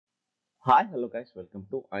Hi, hello guys, welcome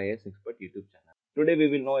to IAS Expert YouTube channel. Today we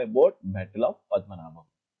will know about Battle of Padmanabham.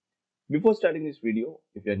 Before starting this video,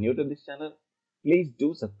 if you are new to this channel, please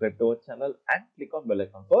do subscribe to our channel and click on bell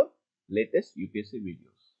icon for latest UPSC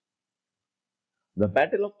videos. The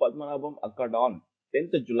Battle of Padmanabham occurred on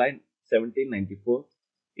 10th July 1794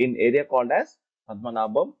 in area called as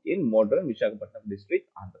Padmanabham in modern Visakhapatnam district,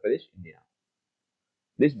 Andhra Pradesh, India.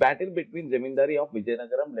 This battle between Zamindari of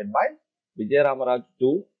Vijayaramaraju led by Vijayaramaraju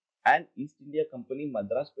II and East India Company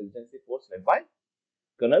Madras Presidency force led by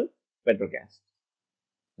Colonel Pendargast.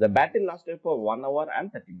 The battle lasted for 1 hour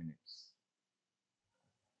and 30 minutes.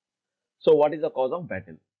 So what is the cause of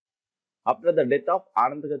battle? After the death of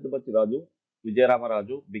Raju,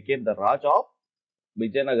 Vijayaramaraju became the Raj of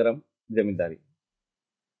Vizianagaram Zamindari.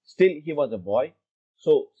 Still he was a boy,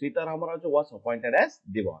 so Sitaramaraju was appointed as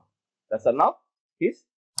Diwan, the son of his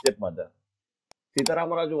stepmother.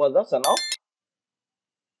 Sitaramaraju was the son of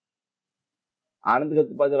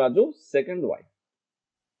Raju's second wife.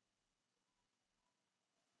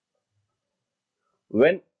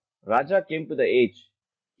 When Raja came to the age,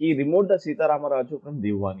 he removed the Sitaramaraju from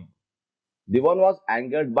Diwani. Diwan was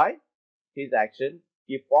angered by his action.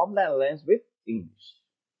 He formed an alliance with English.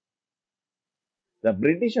 The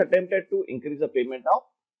British attempted to increase the payment of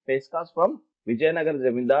peskas from Vijayanagar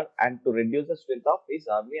Zamindar and to reduce the strength of his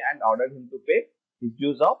army and ordered him to pay his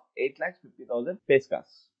dues of 8,50,000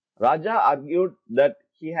 peskas. Raja argued that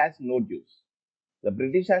he has no dues. The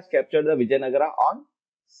British has captured the Vizianagara on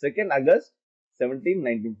 2nd August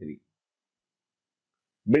 1793.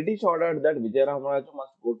 British ordered that Vijayaramaraju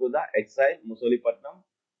must go to the exile Musolipatnam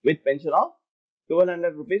with pension of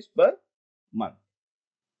 1200 rupees per month.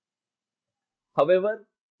 However,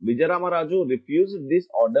 Vijayaramaraju refused these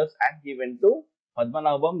orders and he went to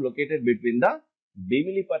Padmanabham located between the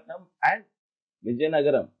Bhimilipatnam and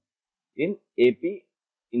Vizianagaram in AP,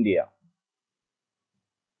 India.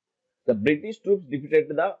 The British troops defeated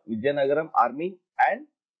the Vizianagaram army and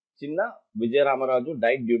Chinna Vijayaramaraju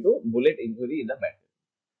died due to bullet injury in the battle.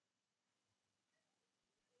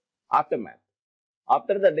 Aftermath.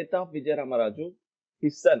 After the death of Vijayaramaraju,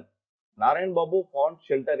 his son Narayanababu found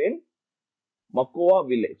shelter in Makkuva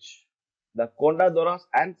village. The konda, doras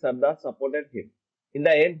and sardars supported him. In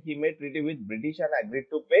the end, he made treaty with British and agreed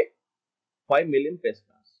to pay 5 million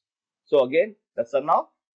peskas. So again, the son of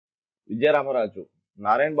Vijayaramaraju,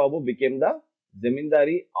 Narayanababu became the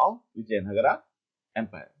Zamindari of Vizianagara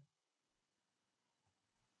Empire.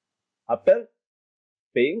 After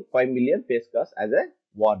paying 5 million peskas as a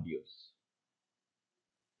war dues.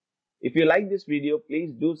 If you like this video,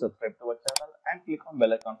 please do subscribe to our channel and click on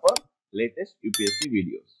bell icon for latest UPSC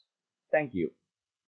videos. Thank you.